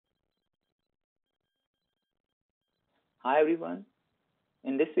Hi everyone.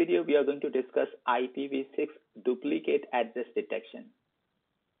 In this video, we are going to discuss IPv6 Duplicate Address Detection.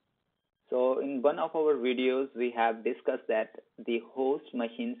 So in one of our videos, we have discussed that the host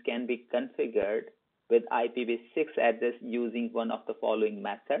machines can be configured with IPv6 address using one of the following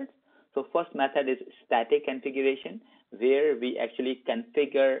methods. So first method is static configuration, where we actually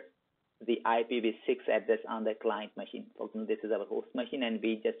configure the IPv6 address on the client machine. For example, this is our host machine, and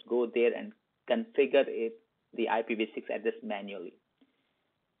we just go there and configure the IPv6 address manually.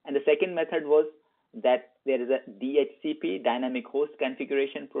 And the second method was that there is a DHCP, Dynamic Host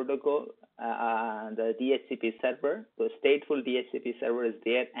Configuration Protocol, the DHCP server. So stateful DHCP server is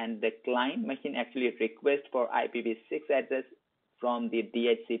there, and the client machine actually requests for IPv6 address from the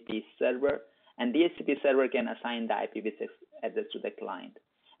DHCP server, and DHCP server can assign the IPv6 address to the client.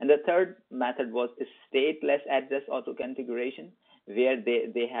 And the third method was stateless address auto configuration, where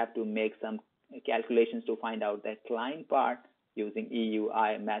they have to make some calculations to find out the client part using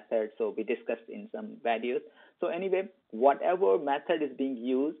EUI method. So we discussed in some videos. So anyway, whatever method is being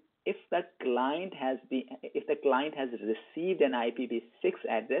used, if the client has received an IPv6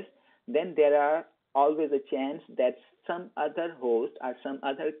 address, then there are always a chance that some other host or some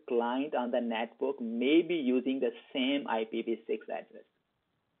other client on the network may be using the same IPv6 address.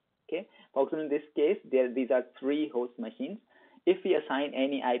 Okay. For example, in this case, these are three host machines. If we assign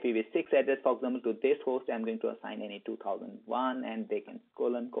any IPv6 address, for example, to this host, I'm going to assign any 2001, and they can :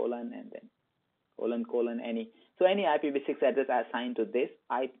 and then : any. So any IPv6 address I assign to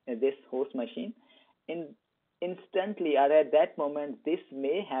this host machine, instantly or at that moment, this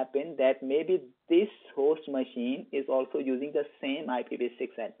may happen that maybe this host machine is also using the same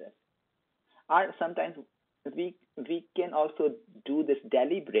IPv6 address. Or sometimes we can also do this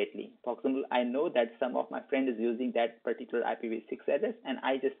deliberately. For example, I know that some of my friend is using that particular IPv6 address, and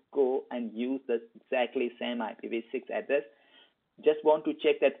I just go and use the exactly same IPv6 address. Just want to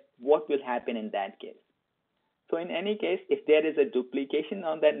check that what will happen in that case. So in any case, if there is a duplication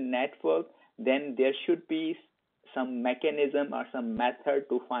on that network, then there should be some mechanism or some method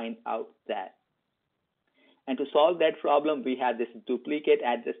to find out that. And to solve that problem, we have this duplicate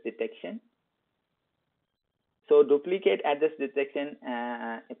address detection. So duplicate address detection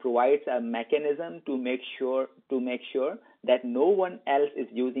provides a mechanism to make sure that no one else is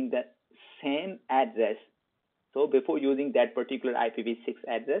using the same address. So before using that particular IPv6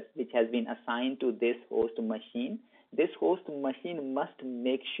 address, which has been assigned to this host machine, this host machine must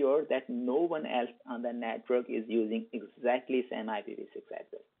make sure that no one else on the network is using exactly same IPv6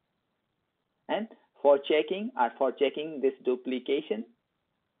 address. And for checking this duplication,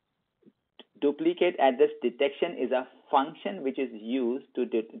 duplicate address detection is a function which is used to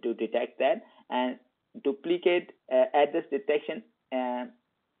detect that, and duplicate address detection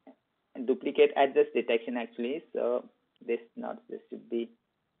actually. So this should be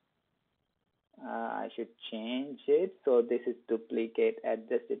I should change it. So this is duplicate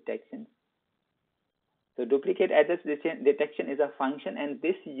address detection. So duplicate address detection is a function, and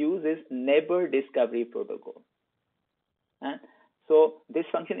this uses neighbor discovery protocol. So this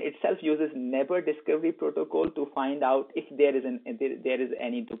function itself uses neighbor discovery protocol to find out if there is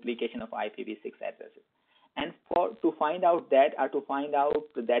any duplication of IPv6 addresses. And to find out that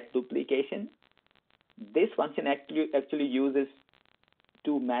duplication, this function actually uses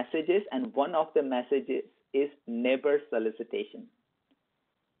two messages, and one of the messages is neighbor solicitation.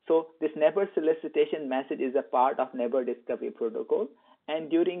 So this neighbor solicitation message is a part of neighbor discovery protocol, and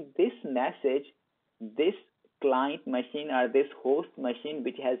during this message, this client machine or this host machine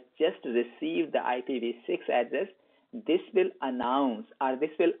which has just received the IPv6 address, this will announce, or this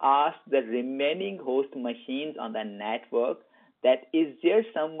will ask the remaining host machines on the network that is there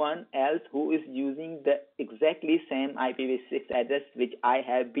someone else who is using the exactly same IPv6 address which I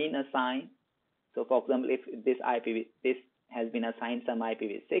have been assigned. So for example, if this has been assigned some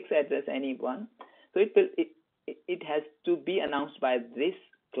IPv6 address, anyone, so it has to be announced by this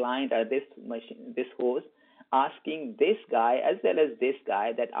client or this machine, this host, asking this guy as well as this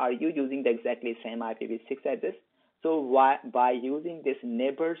guy that are you using the exactly same IPv6 address. So by using this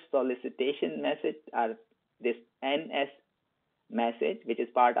neighbor solicitation message or this NS message, which is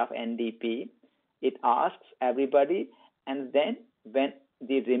part of NDP, it asks everybody, and then when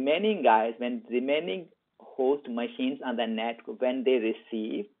the remaining host machines on the net, when they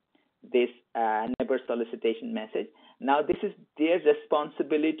receive this neighbor solicitation message, now this is their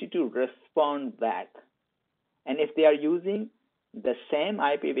responsibility to respond back. And if they are using the same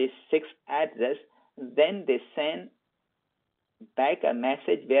IPv6 address, then they send back a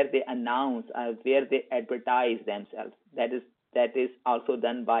message where they announce or where they advertise themselves. That is that is also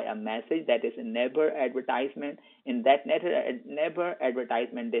done by a message that is a Neighbor Advertisement. In that Neighbor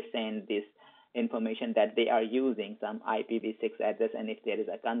Advertisement, they send this information that they are using some IPv6 address and if there is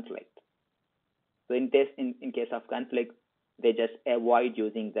a conflict. So in case of conflict, they just avoid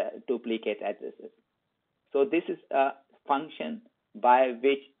using the duplicate addresses. So this is a function by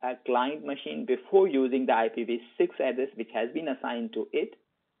which a client machine, before using the IPv6 address which has been assigned to it,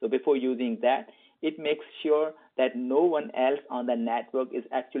 so before using that, it makes sure that no one else on the network is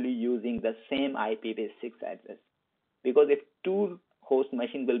actually using the same IPv6 address. Because if two host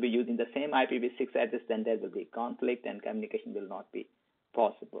machines will be using the same IPv6 address, then there will be conflict and communication will not be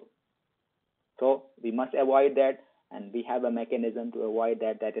possible. So we must avoid that, and we have a mechanism to avoid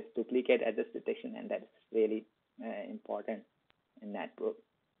that. That is duplicate address detection, and that is really important in network.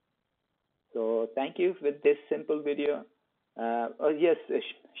 So thank you with this simple video. Yes,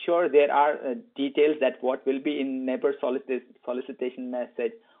 sure, there are details that what will be in neighbor solicitation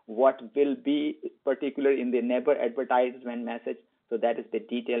message, what will be particular in the neighbor advertisement message. So that is the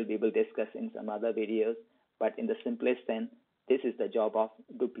detail we will discuss in some other videos. But in the simplest sense, this is the job of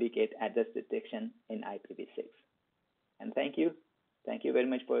duplicate address detection in IPv6. And thank you. Thank you very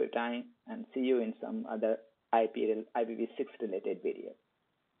much for your time, and see you in some other IPv6 related video.